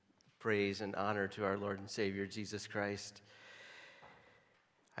Praise and honor to our Lord and Savior, Jesus Christ.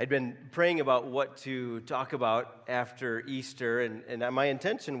 I'd been praying about what to talk about after Easter, and my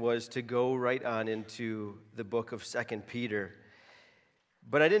intention was to go right on into the book of 2 Peter.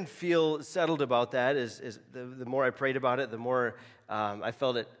 But I didn't feel settled about that. As the more I prayed about it, the more I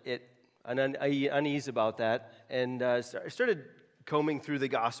felt an unease about that. And I started combing through the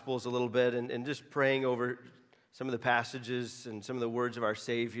Gospels a little bit and just praying over some of the passages and some of the words of our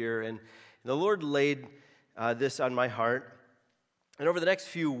Savior. And the Lord laid this on my heart. And over the next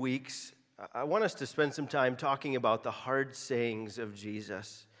few weeks, I want us to spend some time talking about the hard sayings of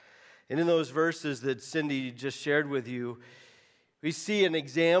Jesus. And in those verses that Cindy just shared with you, we see an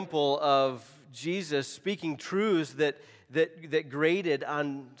example of Jesus speaking truths that grated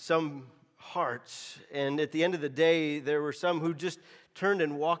on some hearts. And at the end of the day, there were some who just turned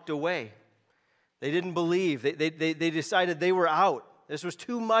and walked away. They didn't believe. They decided they were out. This was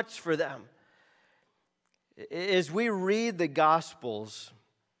too much for them. As we read the Gospels,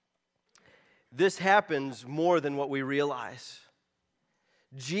 this happens more than what we realize.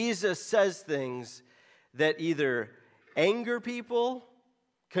 Jesus says things that either anger people,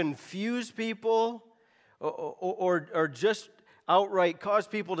 confuse people, or just outright cause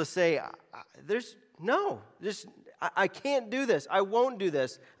people to say, I can't do this. I won't do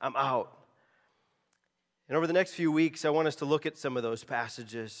this. I'm out. And over the next few weeks, I want us to look at some of those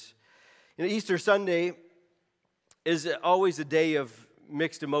passages. Easter Sunday is always a day of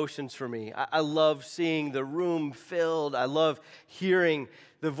mixed emotions for me. I love seeing the room filled. I love hearing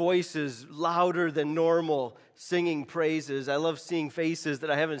the voices louder than normal singing praises. I love seeing faces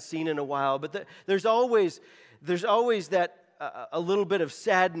that I haven't seen in a while. But there's always that a little bit of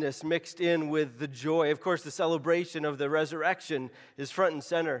sadness mixed in with the joy. Of course, the celebration of the resurrection is front and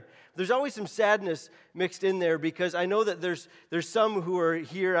center. There's always some sadness mixed in there because I know that there's some who are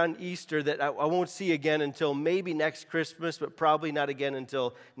here on Easter that I won't see again until maybe next Christmas, but probably not again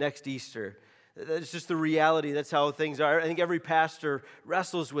until next Easter. That's just the reality. That's how things are. I think every pastor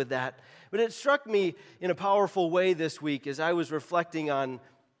wrestles with that. But it struck me in a powerful way this week as I was reflecting on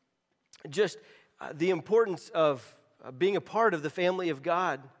just the importance of being a part of the family of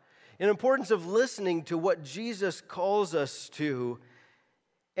God, and importance of listening to what Jesus calls us to,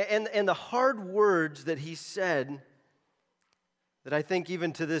 and the hard words that he said that I think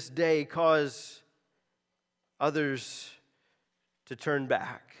even to this day cause others to turn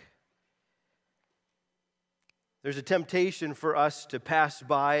back. There's a temptation for us to pass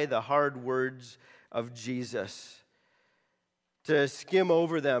by the hard words of Jesus, to skim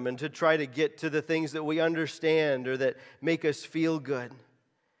over them and to try to get to the things that we understand or that make us feel good.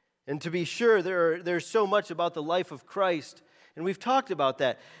 And to be sure, there's so much about the life of Christ, and we've talked about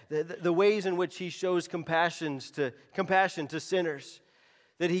that, the ways in which he shows compassion to sinners,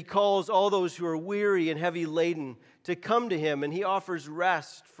 that he calls all those who are weary and heavy laden to come to him, and he offers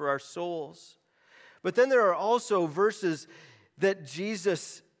rest for our souls. But then there are also verses that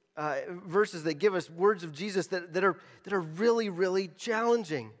give us words of Jesus that are really, really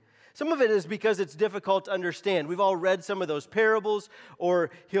challenging. Some of it is because it's difficult to understand. We've all read some of those parables,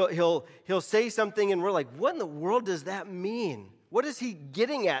 or he'll say something and we're like, what in the world does that mean? What is he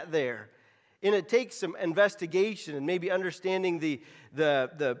getting at there? And it takes some investigation and maybe understanding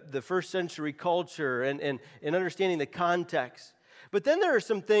the first century culture and understanding the context. But then there are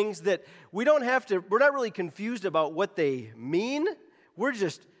some things that we're not really confused about what they mean. They're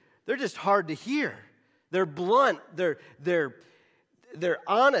just hard to hear. They're blunt. They're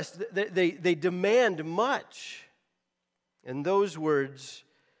honest. They demand much. And those words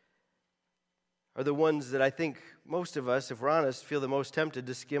are the ones that I think most of us, if we're honest, feel the most tempted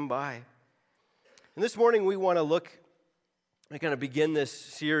to skim by. And this morning we want to kind of begin this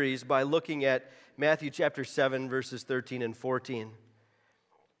series by looking at Matthew chapter 7, verses 13 and 14.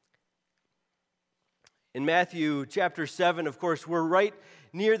 In Matthew chapter 7, of course, we're right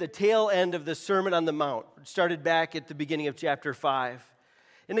near the tail end of the Sermon on the Mount. It started back at the beginning of chapter 5.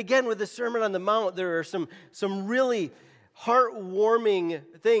 And again, with the Sermon on the Mount, there are some really heartwarming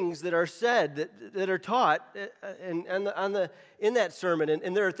things that are said, that are taught in that sermon.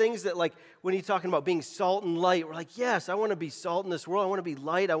 And there are things that, like, when he's talking about being salt and light, we're like, yes, I want to be salt in this world. I want to be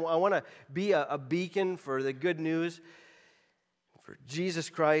light. I want to be a beacon for the good news, for Jesus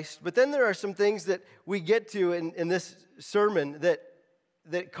Christ. But then there are some things that we get to in this sermon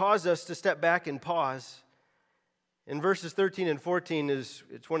that cause us to step back and pause. In verses 13 and 14,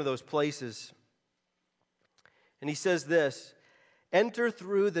 it's one of those places. And he says this, "Enter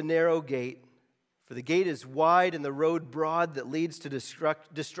through the narrow gate, for the gate is wide and the road broad that leads to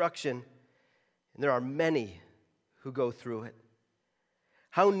destruction, and there are many who go through it.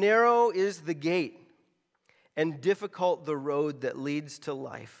 How narrow is the gate and difficult the road that leads to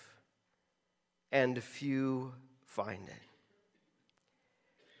life, and few find it.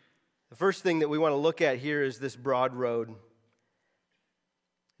 The first thing that we want to look at here is this broad road.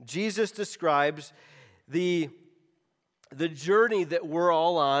 Jesus describes the journey that we're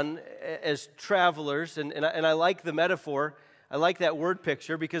all on as travelers, and I like the metaphor. I like that word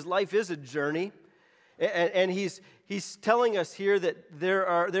picture because life is a journey, and he's telling us here that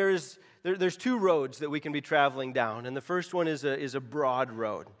there's two roads that we can be traveling down, and the first one is a broad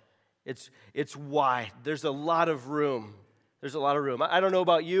road. It's wide. There's a lot of room. There's a lot of room. I don't know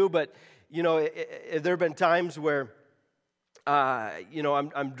about you, but there have been times where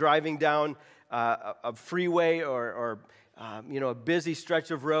I'm driving down a freeway or a busy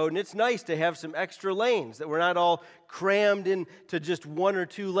stretch of road, and it's nice to have some extra lanes, that we're not all crammed into just one or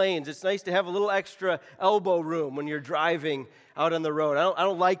two lanes. It's nice to have a little extra elbow room when you're driving out on the road. I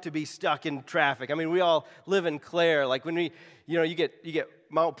don't like to be stuck in traffic. I mean, we all live in Clare. Like when you get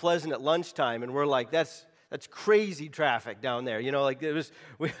Mount Pleasant at lunchtime, and we're like, that's crazy traffic down there.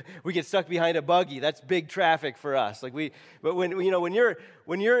 We get stuck behind a buggy. That's big traffic for us. But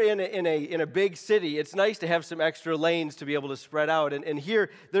when you're in a big city, it's nice to have some extra lanes to be able to spread out. And here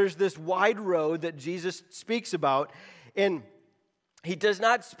there's this wide road that Jesus speaks about, and he does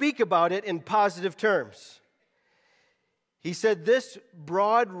not speak about it in positive terms. He said this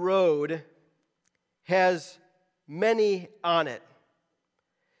broad road has many on it.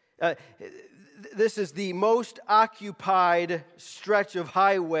 This is the most occupied stretch of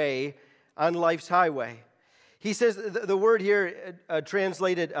highway on life's highway. He says the word here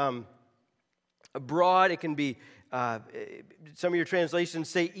translated broad, it can be, some of your translations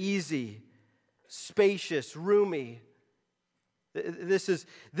say easy, spacious, roomy. This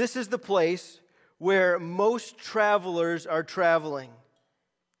is the place where most travelers are traveling.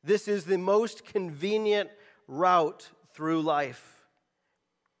 This is the most convenient route through life.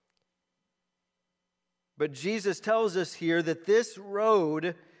 But Jesus tells us here that this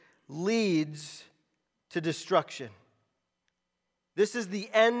road leads to destruction. This is the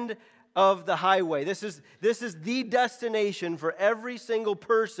end of the highway. This is the destination for every single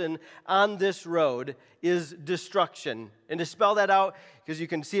person on this road is destruction. And to spell that out, because you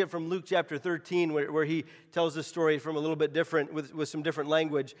can see it from Luke chapter 13 where he tells the story from a little bit different, with some different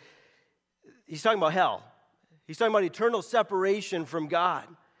language. He's talking about hell. He's talking about eternal separation from God.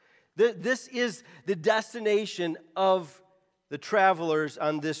 This is the destination of the travelers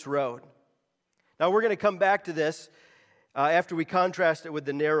on this road. Now, we're going to come back to this after we contrast it with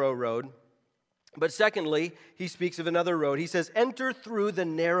the narrow road. But secondly, he speaks of another road. He says, enter through the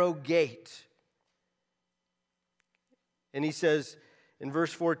narrow gate. And he says in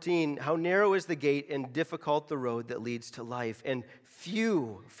verse 14, how narrow is the gate and difficult the road that leads to life, and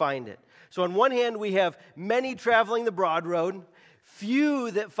few find it. So on one hand, we have many traveling the broad road,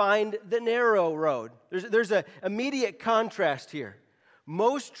 few that find the narrow road. There's an immediate contrast here.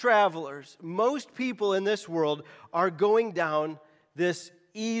 Most travelers, most people in this world are going down this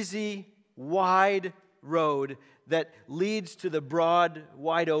easy, wide road that leads to the broad,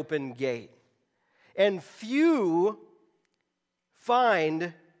 wide open gate. And few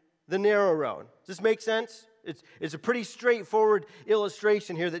find the narrow road. Does this make sense? It's a pretty straightforward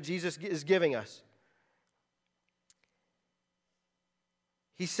illustration here that Jesus is giving us.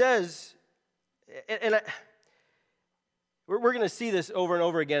 He says, we're going to see this over and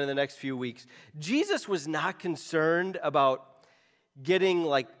over again in the next few weeks. Jesus was not concerned about getting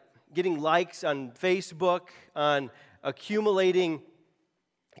likes on Facebook, on accumulating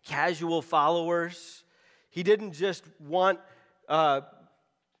casual followers. He didn't just want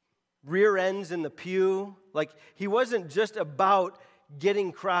rear ends in the pew. He wasn't just about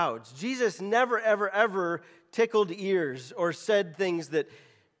getting crowds. Jesus never, ever, ever tickled ears or said things that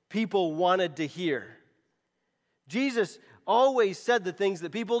people wanted to hear. Jesus always said the things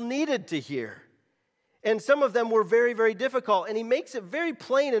that people needed to hear. And some of them were very, very difficult. And he makes it very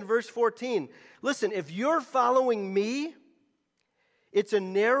plain in verse 14. Listen, if you're following me, it's a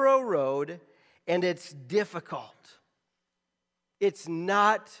narrow road and it's difficult. It's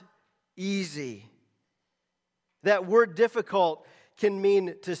not easy. That word difficult can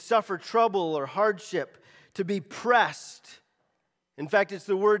mean to suffer trouble or hardship, to be pressed. In fact, it's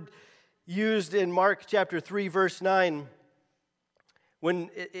the word used in Mark chapter 3, verse 9, when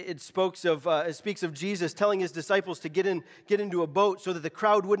it speaks of Jesus telling his disciples to get into a boat so that the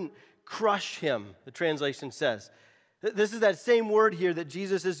crowd wouldn't crush him, the translation says. This is that same word here that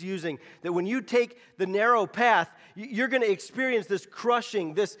Jesus is using, that when you take the narrow path, you're going to experience this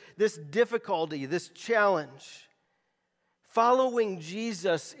crushing, this difficulty, this challenge. Following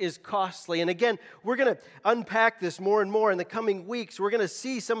Jesus is costly. And again, we're going to unpack this more and more in the coming weeks. We're going to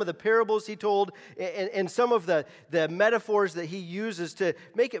see some of the parables he told and some of the metaphors that he uses to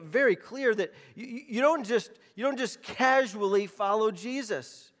make it very clear that you don't just casually follow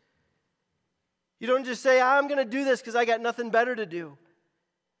Jesus. You don't just say, I'm going to do this because I got nothing better to do.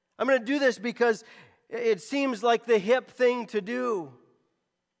 I'm going to do this because it seems like the hip thing to do.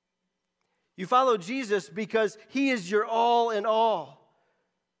 You follow Jesus because he is your all in all.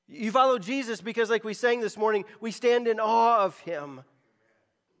 You follow Jesus because, like we sang this morning, we stand in awe of him.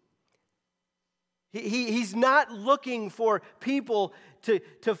 He's not looking for people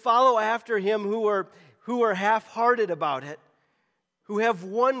to follow after him who are half-hearted about it, who have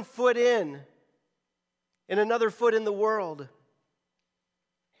one foot in and another foot in the world.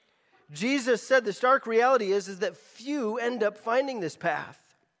 Jesus said the stark reality is that few end up finding this path.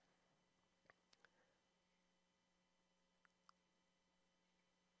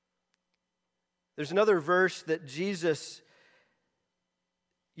 There's another verse that Jesus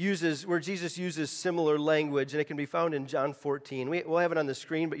uses, where Jesus uses similar language, and it can be found in John 14. We'll have it on the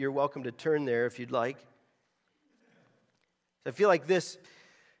screen, but you're welcome to turn there if you'd like. I feel like this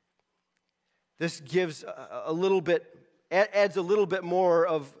gives a little bit, adds a little bit more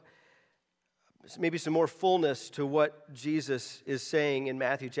of maybe some more fullness to what Jesus is saying in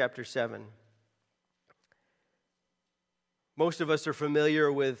Matthew chapter 7. Most of us are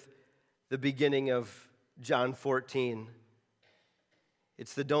familiar with the beginning of John 14.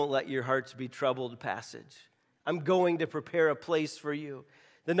 It's the don't let your hearts be troubled passage. I'm going to prepare a place for you.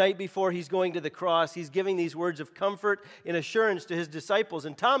 The night before he's going to the cross, he's giving these words of comfort and assurance to his disciples.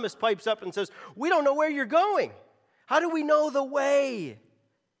 And Thomas pipes up and says, we don't know where you're going. How do we know the way?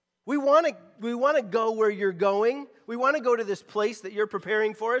 We want to go where you're going. We want to go to this place that you're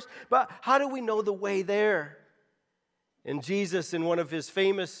preparing for us. But how do we know the way there? And Jesus, in one of his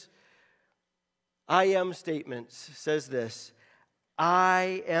famous I am statements, says this,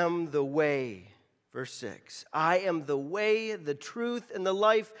 I am the way, verse 6, I am the way, the truth, and the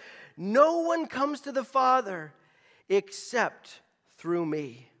life. No one comes to the Father except through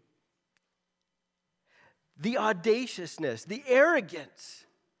me. The audaciousness, the arrogance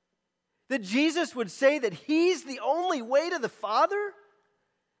that Jesus would say that he's the only way to the Father?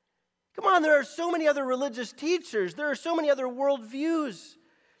 Come on, there are so many other religious teachers, there are so many other worldviews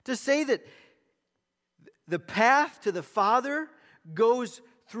to say that the path to the Father goes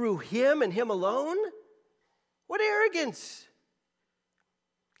through him and him alone? What arrogance!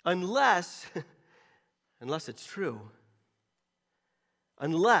 Unless it's true.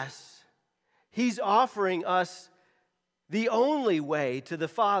 Unless he's offering us the only way to the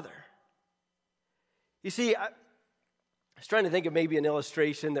Father. You see, I was trying to think of maybe an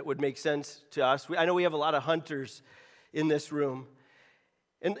illustration that would make sense to us. I know we have a lot of hunters in this room.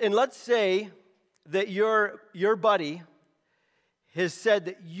 And let's say that your buddy has said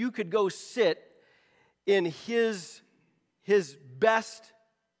that you could go sit in his best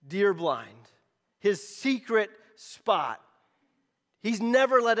deer blind, his secret spot. He's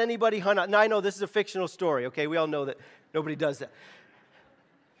never let anybody hunt out. Now, I know this is a fictional story, okay? We all know that nobody does that.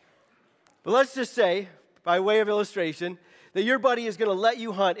 But let's just say, by way of illustration, that your buddy is going to let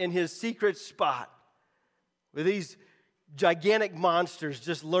you hunt in his secret spot with these gigantic monsters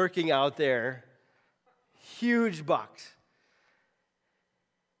just lurking out there. Huge bucks.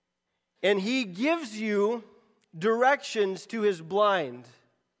 And he gives you directions to his blind.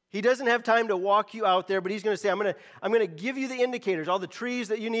 He doesn't have time to walk you out there, but he's going to say, I'm going to give you the indicators, all the trees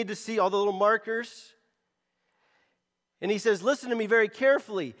that you need to see, all the little markers. And he says, listen to me very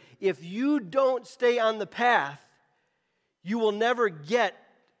carefully. If you don't stay on the path, you will never get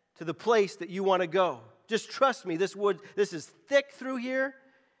to the place that you want to go. Just trust me, this is thick through here.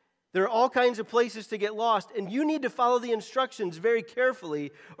 There are all kinds of places to get lost, and you need to follow the instructions very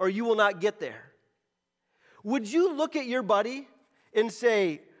carefully, or you will not get there. Would you look at your buddy and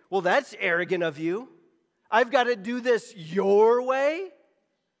say, well, that's arrogant of you. I've got to do this your way?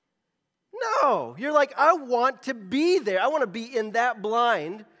 No. You're like, I want to be there. I want to be in that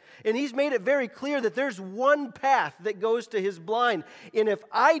blind. And he's made it very clear that there's one path that goes to his blind. And if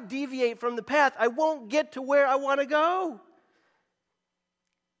I deviate from the path, I won't get to where I want to go.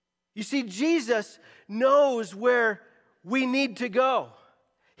 You see, Jesus knows where we need to go.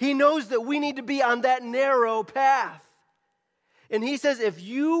 He knows that we need to be on that narrow path. And he says, if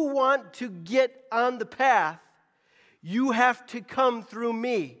you want to get on the path, you have to come through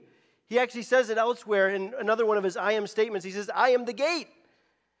me. He actually says it elsewhere in another one of his I am statements. He says, I am the gate.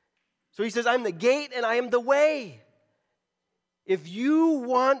 So he says, I'm the gate and I am the way. If you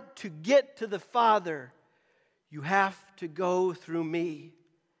want to get to the Father, you have to go through me.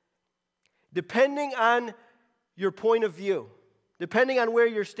 Depending on your point of view, depending on where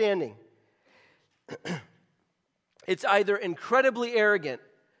you're standing, it's either incredibly arrogant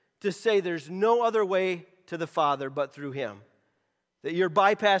to say there's no other way to the Father but through him. That you're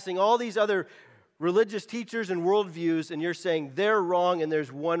bypassing all these other religious teachers and worldviews and you're saying they're wrong and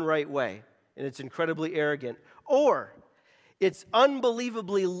there's one right way. And it's incredibly arrogant. Or it's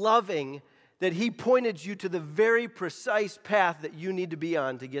unbelievably loving that he pointed you to the very precise path that you need to be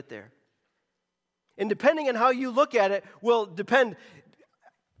on to get there. And depending on how you look at it will depend,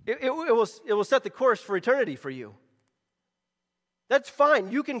 it will set the course for eternity for you. That's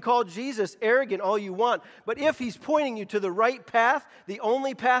fine. You can call Jesus arrogant all you want, but if he's pointing you to the right path, the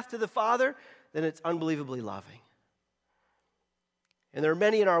only path to the Father, then it's unbelievably loving. And there are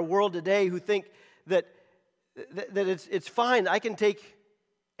many in our world today who think that it's fine. I can take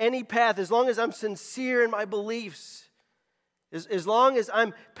any path as long as I'm sincere in my beliefs, as long as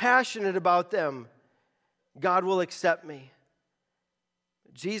I'm passionate about them, God will accept me.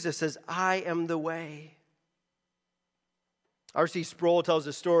 Jesus says, I am the way. R.C. Sproul tells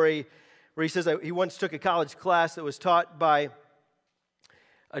a story where he says that he once took a college class that was taught by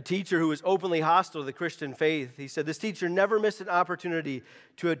a teacher who was openly hostile to the Christian faith. He said, this teacher never missed an opportunity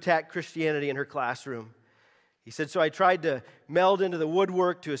to attack Christianity in her classroom. He said, so I tried to meld into the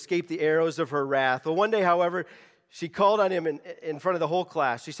woodwork to escape the arrows of her wrath. Well, one day, however, she called on him in front of the whole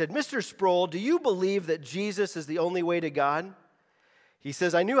class. She said, Mr. Sproul, do you believe that Jesus is the only way to God? He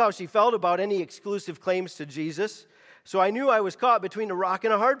says, I knew how she felt about any exclusive claims to Jesus, so I knew I was caught between a rock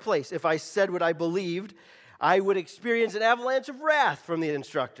and a hard place. If I said what I believed, I would experience an avalanche of wrath from the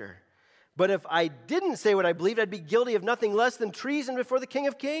instructor. But if I didn't say what I believed, I'd be guilty of nothing less than treason before the King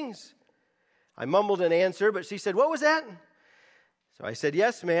of Kings. I mumbled an answer, but she said, what was that? So I said,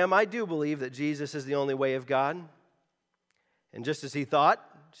 yes, ma'am, I do believe that Jesus is the only way of God. And just as he thought,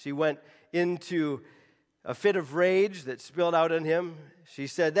 she went into a fit of rage that spilled out on him. She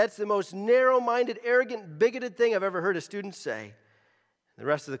said, that's the most narrow-minded, arrogant, bigoted thing I've ever heard a student say. The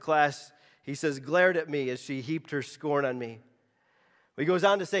rest of the class, he says, glared at me as she heaped her scorn on me. He goes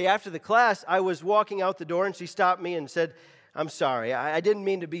on to say, after the class, I was walking out the door and she stopped me and said, I'm sorry, I didn't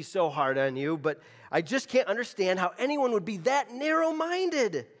mean to be so hard on you, but I just can't understand how anyone would be that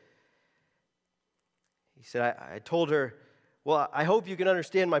narrow-minded. He said, I told her, well, I hope you can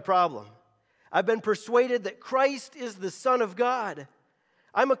understand my problem. I've been persuaded that Christ is the Son of God.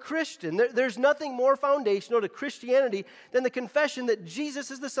 I'm a Christian. There's nothing more foundational to Christianity than the confession that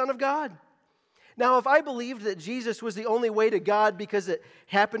Jesus is the Son of God. Now, if I believed that Jesus was the only way to God because it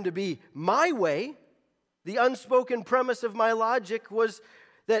happened to be my way, the unspoken premise of my logic was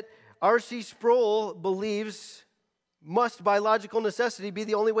that R.C. Sproul believes must by logical necessity be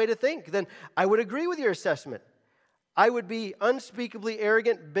the only way to think, then I would agree with your assessment. I would be unspeakably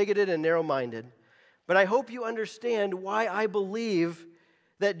arrogant, bigoted, and narrow-minded. But I hope you understand why I believe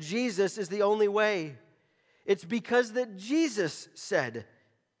that Jesus is the only way. It's because that Jesus said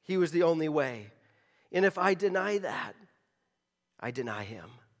he was the only way. And if I deny that, I deny him.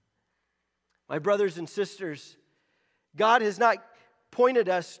 My brothers and sisters, God has not pointed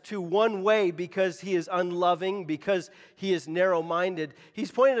us to one way because he is unloving, because he is narrow-minded.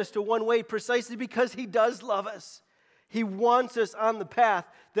 He's pointed us to one way precisely because he does love us. He wants us on the path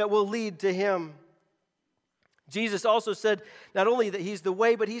that will lead to him. Jesus also said not only that he's the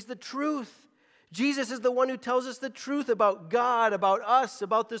way, but he's the truth. Jesus is the one who tells us the truth about God, about us,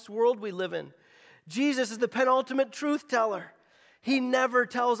 about this world we live in. Jesus is the penultimate truth teller. He never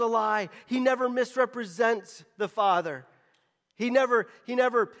tells a lie. He never misrepresents the Father. He never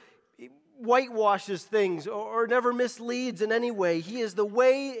whitewashes things or never misleads in any way. He is the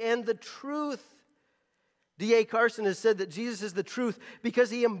way and the truth. D.A. Carson has said that Jesus is the truth because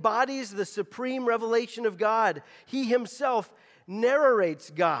he embodies the supreme revelation of God. He himself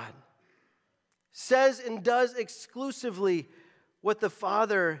narrates God, says and does exclusively what the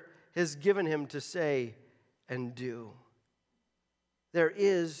Father has given him to say and do. There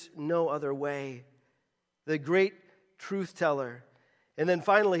is no other way. The great truth teller. And then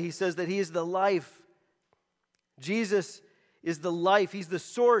finally, he says that he is the life. Jesus is the life. He's the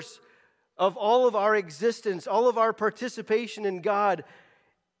source of all of our existence, all of our participation in God.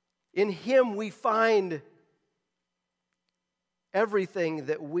 In him we find everything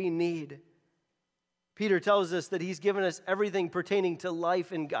that we need. Peter tells us that he's given us everything pertaining to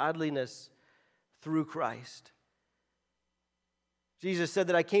life and godliness through Christ. Jesus said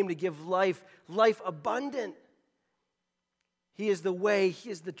that I came to give life abundant. He is the way,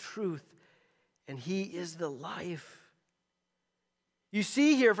 he is the truth, and he is the life. You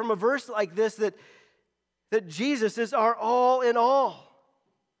see here from a verse like this that that Jesus is our all in all.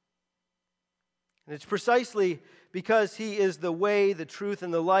 And it's precisely because he is the way, the truth,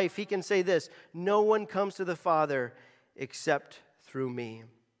 and the life, he can say this: no one comes to the Father except through me.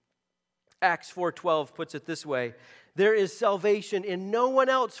 Acts 4:12 puts it this way: there is salvation in no one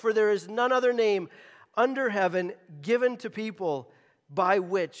else, for there is none other name under heaven given to people by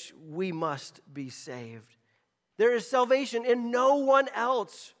which we must be saved. There is salvation in no one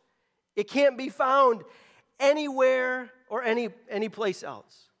else. It can't be found anywhere or any place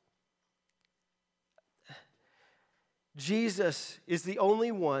else. Jesus is the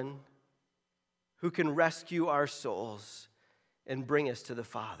only one who can rescue our souls and bring us to the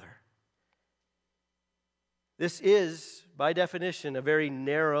Father. This is, by definition, a very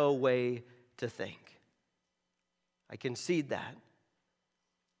narrow way to think. I concede that.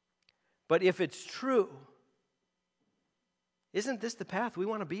 But if it's true, isn't this the path we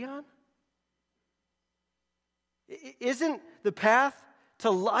want to be on? Isn't the path to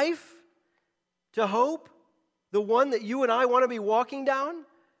life, to hope, the one that you and I want to be walking down?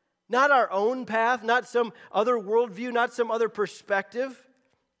 Not our own path, not some other worldview, not some other perspective.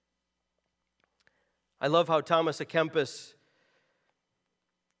 I love how Thomas à Kempis,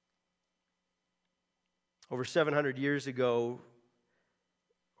 over 700 years ago,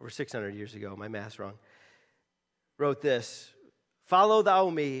 over 600 years ago, my math's wrong, wrote this: "Follow thou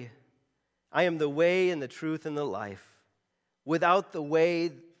me, I am the way and the truth and the life. Without the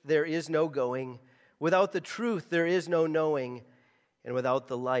way there is no going. Without the truth there is no knowing. And without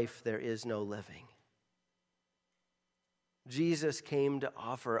the life there is no living." Jesus came to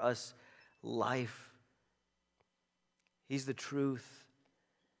offer us life. He's the truth.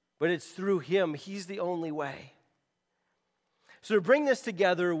 But it's through him. He's the only way. So to bring this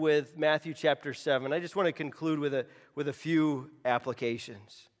together with Matthew chapter 7, I just want to conclude with a few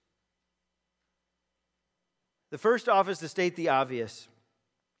applications. The first off is to state the obvious,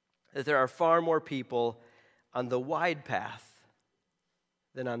 that there are far more people on the wide path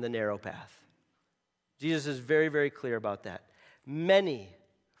than on the narrow path. Jesus is very, very clear about that. Many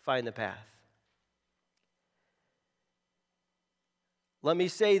find the path. Let me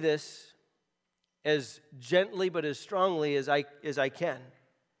say this as gently but as strongly as I can.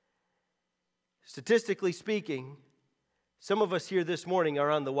 Statistically speaking, some of us here this morning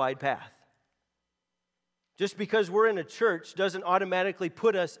are on the wide path. Just because we're in a church doesn't automatically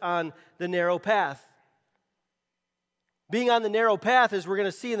put us on the narrow path. Being on the narrow path, as we're going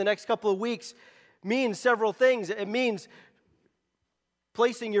to see in the next couple of weeks, means several things. It means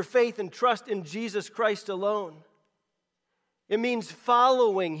placing your faith and trust in Jesus Christ alone. It means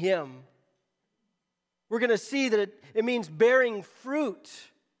following him. We're going to see that it means bearing fruit.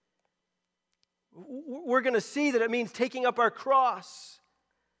 We're going to see that it means taking up our cross.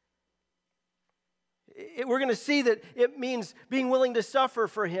 We're going to see that it means being willing to suffer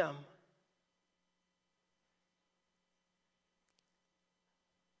for him.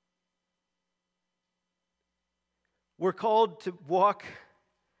 We're called to walk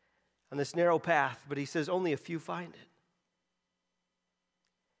on this narrow path, but he says only a few find it.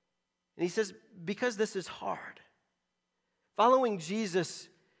 And he says, because this is hard. Following Jesus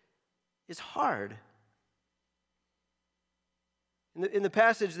is hard. In the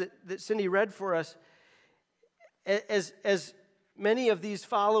passage that Cindy read for us, as many of these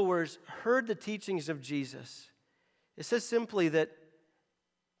followers heard the teachings of Jesus, it says simply that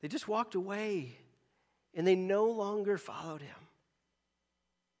they just walked away and they no longer followed him.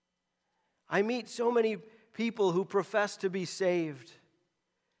 I meet so many people who profess to be saved,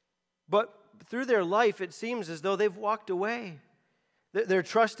 but through their life it seems as though they've walked away. They're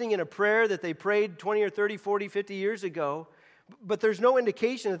trusting in a prayer that they prayed 20 or 30, 40, 50 years ago, but there's no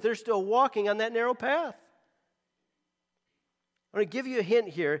indication that they're still walking on that narrow path. I'm going to give you a hint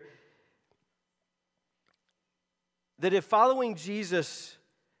here that if following Jesus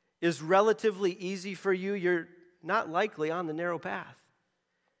is relatively easy for you, you're not likely on the narrow path.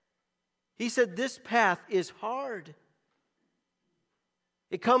 He said this path is hard.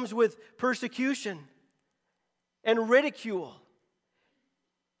 It comes with persecution and ridicule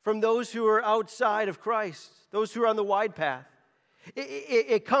from those who are outside of Christ, those who are on the wide path.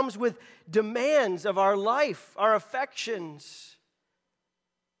 It comes with demands of our life, our affections.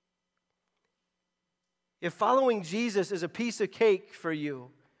 If following Jesus is a piece of cake for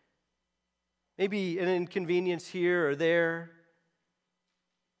you, maybe an inconvenience here or there,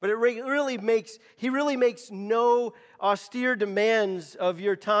 but he really makes no austere demands of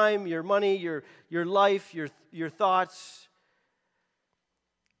your time, your money, your life, your thoughts,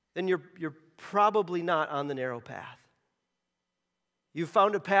 then you're probably not on the narrow path. You've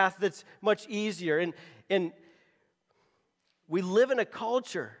found a path that's much easier. And And we live in a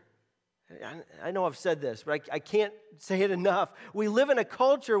culture, I know I've said this, but I can't say it enough. We live in a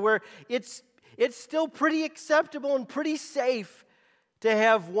culture where it's still pretty acceptable and pretty safe to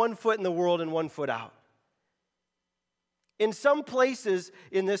have one foot in the world and one foot out. In some places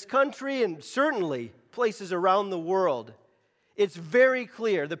in this country, and certainly places around the world, it's very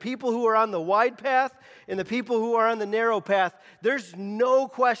clear. The people who are on the wide path and the people who are on the narrow path, there's no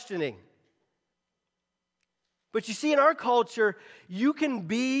questioning. But you see, in our culture, you can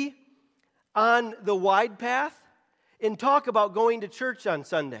be on the wide path and talk about going to church on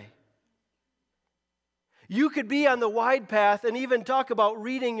Sunday. You could be on the wide path and even talk about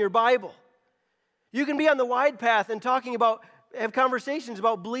reading your Bible. You can be on the wide path and have conversations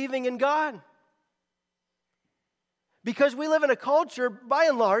about believing in God. Because we live in a culture, by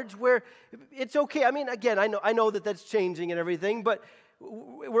and large, where it's okay. I mean, again, I know that that's changing and everything, but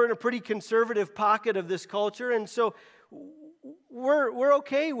we're in a pretty conservative pocket of this culture, and so we're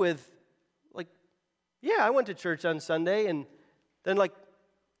okay with, I went to church on Sunday, and then,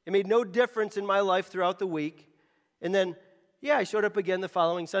 it made no difference in my life throughout the week. And then, I showed up again the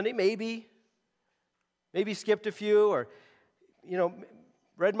following Sunday, maybe skipped a few, or,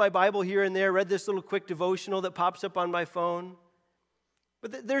 read my Bible here and there, read this little quick devotional that pops up on my phone.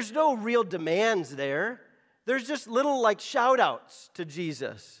 But there's no real demands there. There's just little, shout-outs to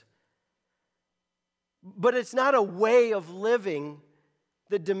Jesus. But it's not a way of living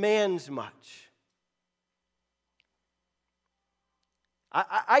that demands much.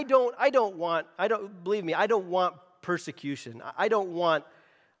 I don't want persecution. I don't want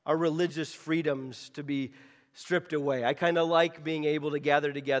our religious freedoms to be stripped away. I kind of like being able to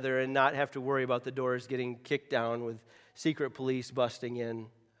gather together and not have to worry about the doors getting kicked down with secret police busting in.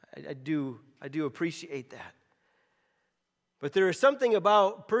 I do appreciate that. But there is something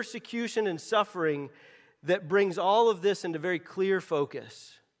about persecution and suffering that brings all of this into very clear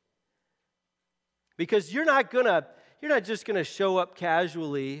focus. Because you're not just going to show up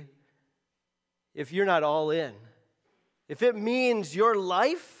casually if you're not all in. If it means your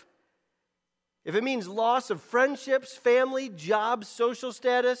life, if it means loss of friendships, family, jobs, social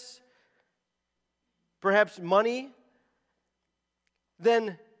status, perhaps money, then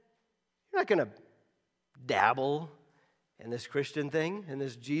you're not going to dabble in this Christian thing, in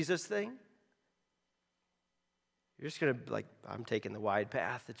this Jesus thing. You're just going to I'm taking the wide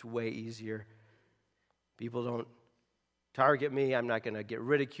path. It's way easier. People don't target me. I'm not going to get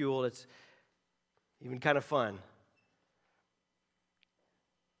ridiculed. It's even kind of fun.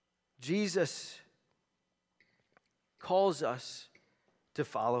 Jesus calls us to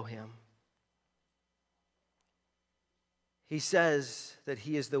follow him. He says that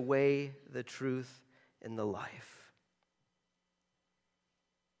he is the way, the truth, and the life.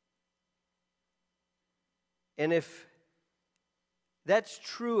 And if that's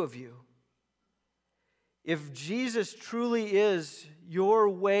true of you, if Jesus truly is your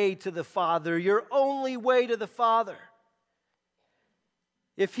way to the Father, your only way to the Father,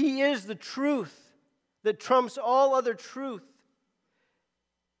 if he is the truth that trumps all other truth,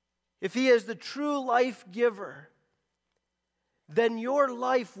 if he is the true life giver, then your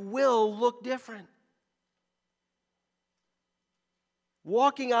life will look different.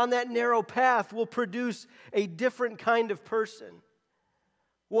 Walking on that narrow path will produce a different kind of person,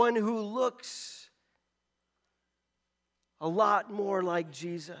 one who looks a lot more like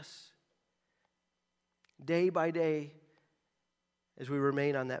Jesus day by day as we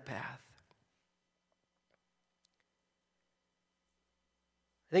remain on that path.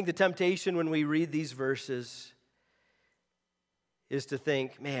 I think the temptation when we read these verses is to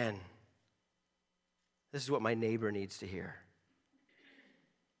think, man, this is what my neighbor needs to hear.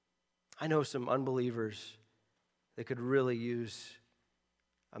 I know some unbelievers that could really use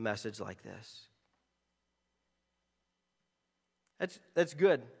a message like this. That's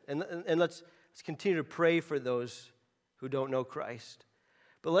good. And let's continue to pray for those who don't know Christ.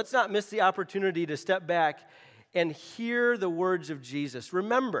 But let's not miss the opportunity to step back and hear the words of Jesus.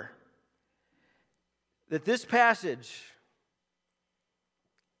 Remember that this passage,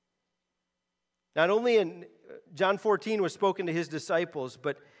 not only in John 14 was spoken to his disciples,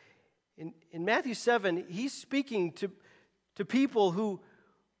 but in Matthew 7, he's speaking to people who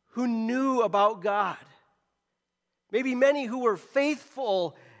knew about God. Maybe many who were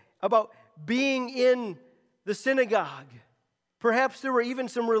faithful about being in the synagogue. Perhaps there were even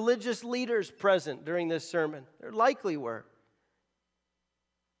some religious leaders present during this sermon. There likely were.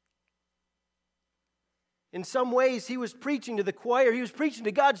 In some ways, he was preaching to the choir. He was preaching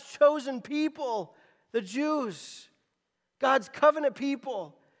to God's chosen people, the Jews, God's covenant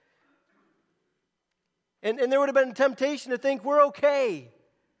people. And there would have been a temptation to think we're okay.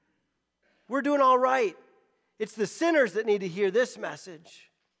 We're doing all right. It's the sinners that need to hear this message.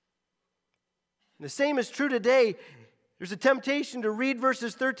 And the same is true today. There's a temptation to read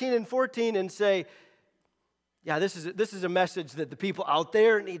verses 13 and 14 and say, yeah, this is a message that the people out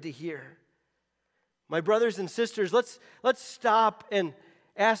there need to hear. My brothers and sisters, let's stop and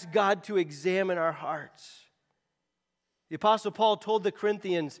ask God to examine our hearts. The Apostle Paul told the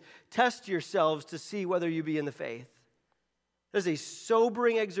Corinthians, test yourselves to see whether you be in the faith. That is a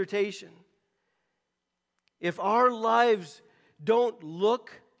sobering exhortation. If our lives don't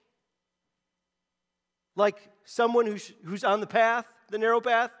look like someone who's on the path, the narrow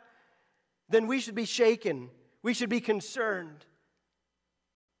path, then we should be shaken. We should be concerned.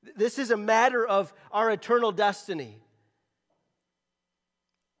 This is a matter of our eternal destiny.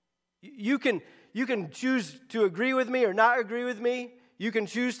 You can choose to agree with me or not agree with me. You can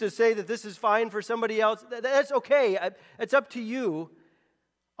choose to say that this is fine for somebody else. That's okay. It's up to you.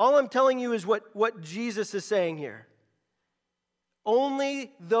 All I'm telling you is what Jesus is saying here.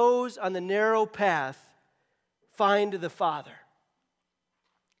 Only those on the narrow path find the Father.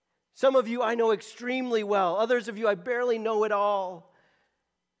 Some of you I know extremely well. Others of you I barely know at all.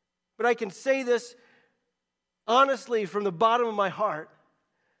 But I can say this honestly from the bottom of my heart.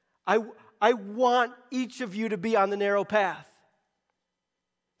 I want each of you to be on the narrow path.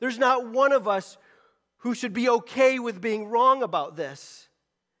 There's not one of us who should be okay with being wrong about this.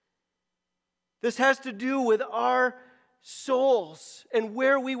 This has to do with our souls and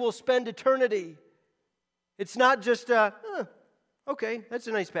where we will spend eternity. It's not just, okay, that's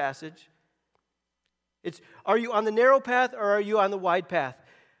a nice passage. It's, are you on the narrow path or are you on the wide path?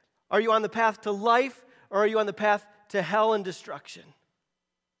 Are you on the path to life or are you on the path to hell and destruction?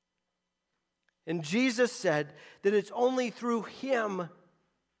 And Jesus said that it's only through Him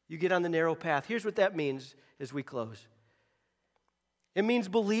you get on the narrow path. Here's what that means as we close. It means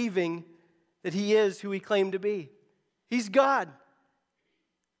believing that He is who He claimed to be. He's God.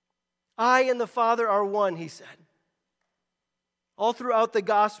 I and the Father are one, He said. All throughout the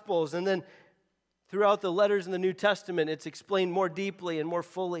Gospels and then throughout the letters in the New Testament, it's explained more deeply and more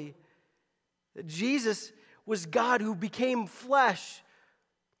fully that Jesus was God who became flesh,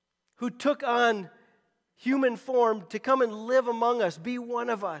 who took on human form to come and live among us, be one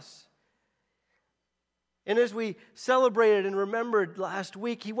of us. And as we celebrated and remembered last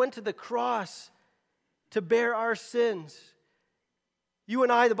week, He went to the cross to bear our sins. You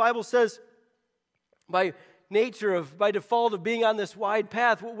and I, the Bible says, by default of being on this wide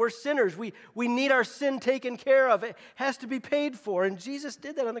path, we're sinners. We need our sin taken care of. It has to be paid for, and Jesus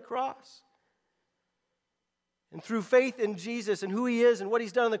did that on the cross. And through faith in Jesus and who He is and what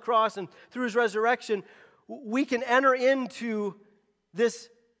He's done on the cross and through His resurrection, we can enter into this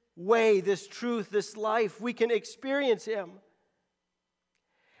way, this truth, this life. We can experience Him.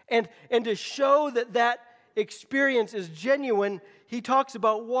 And to show that experience is genuine, He talks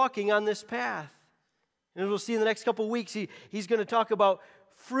about walking on this path. And we'll see in the next couple of weeks, He's going to talk about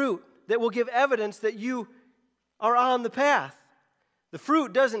fruit that will give evidence that you are on the path. The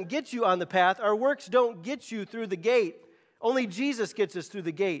fruit doesn't get you on the path. Our works don't get you through the gate. Only Jesus gets us through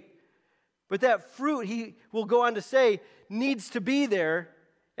the gate. But that fruit, He will go on to say, needs to be there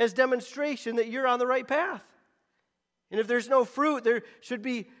as demonstration that you're on the right path. And if there's no fruit, there should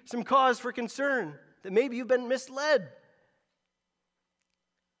be some cause for concern that maybe you've been misled.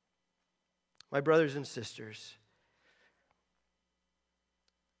 My brothers and sisters,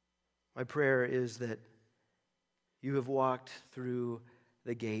 my prayer is that you have walked through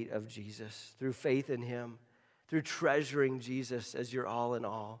the gate of Jesus, through faith in Him, through treasuring Jesus as your all in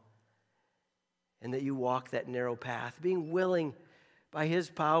all, and that you walk that narrow path, being willing by His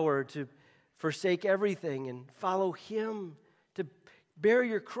power to forsake everything and follow Him, to bear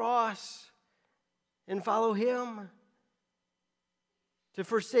your cross and follow Him, to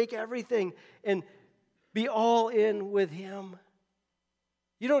forsake everything and be all in with Him.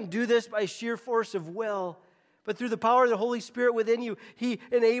 You don't do this by sheer force of will, but through the power of the Holy Spirit within you, He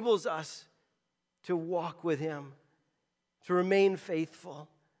enables us to walk with Him, to remain faithful.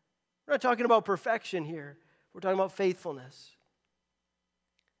 We're not talking about perfection here. We're talking about faithfulness.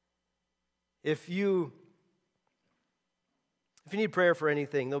 If you need prayer for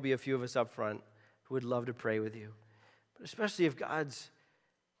anything, there'll be a few of us up front who would love to pray with you. But especially if God's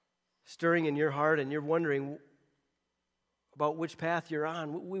stirring in your heart and you're wondering about which path you're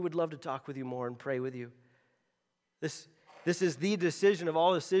on, we would love to talk with you more and pray with you. This is the decision of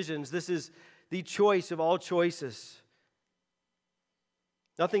all decisions. This is the choice of all choices.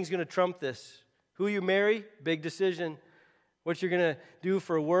 Nothing's going to trump this. Who you marry, big decision. What you're going to do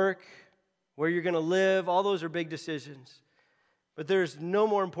for work, where you're going to live. All those are big decisions. But there's no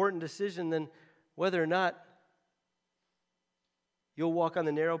more important decision than whether or not you'll walk on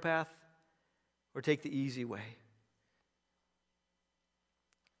the narrow path or take the easy way.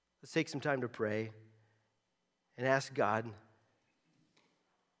 Let's take some time to pray and ask God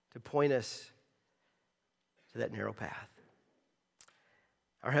to point us to that narrow path.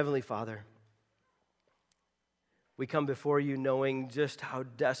 Our Heavenly Father, we come before you knowing just how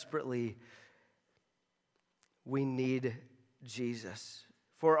desperately we need Jesus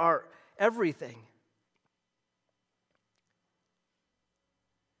for our everything.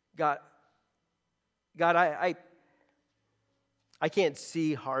 God, I can't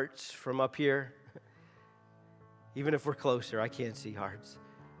see hearts from up here. Even if we're closer, I can't see hearts.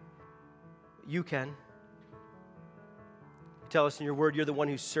 You can. You tell us in your word, you're the one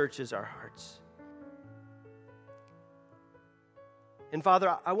who searches our hearts. And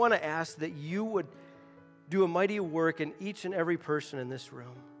Father, I want to ask that you would do a mighty work in each and every person in this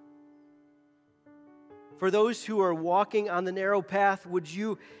room. For those who are walking on the narrow path, would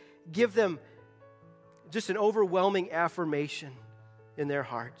you give them just an overwhelming affirmation in their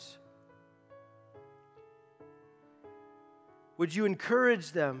hearts? Would you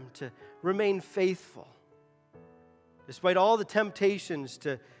encourage them to remain faithful despite all the temptations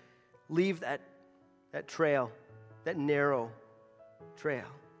to leave that trail, that narrow trail?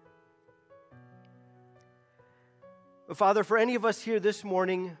 But Father, for any of us here this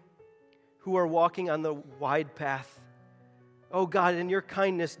morning who are walking on the wide path, oh God, in your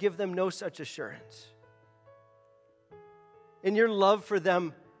kindness, give them no such assurance. In your love for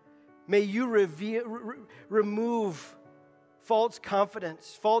them, may you remove false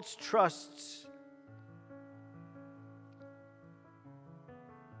confidence, false trusts.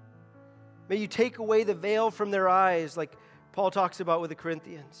 May you take away the veil from their eyes, like Paul talks about with the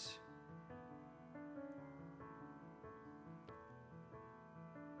Corinthians.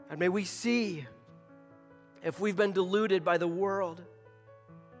 And may we see if we've been deluded by the world,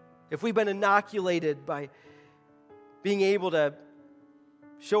 if we've been inoculated by being able to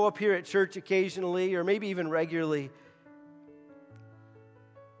show up here at church occasionally or maybe even regularly,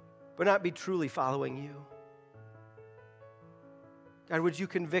 but not be truly following you. God, would you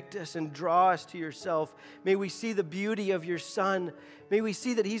convict us and draw us to yourself? May we see the beauty of your Son. May we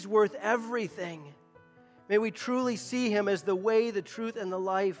see that he's worth everything. May we truly see him as the way, the truth, and the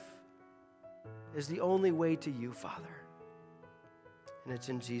life, as the only way to you, Father. And it's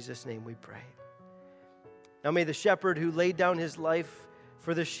in Jesus' name we pray. Now may the shepherd who laid down his life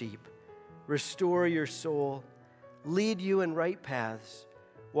for the sheep restore your soul, lead you in right paths,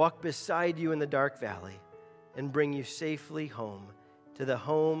 walk beside you in the dark valley, and bring you safely home to the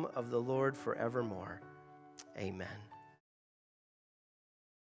home of the Lord forevermore. Amen.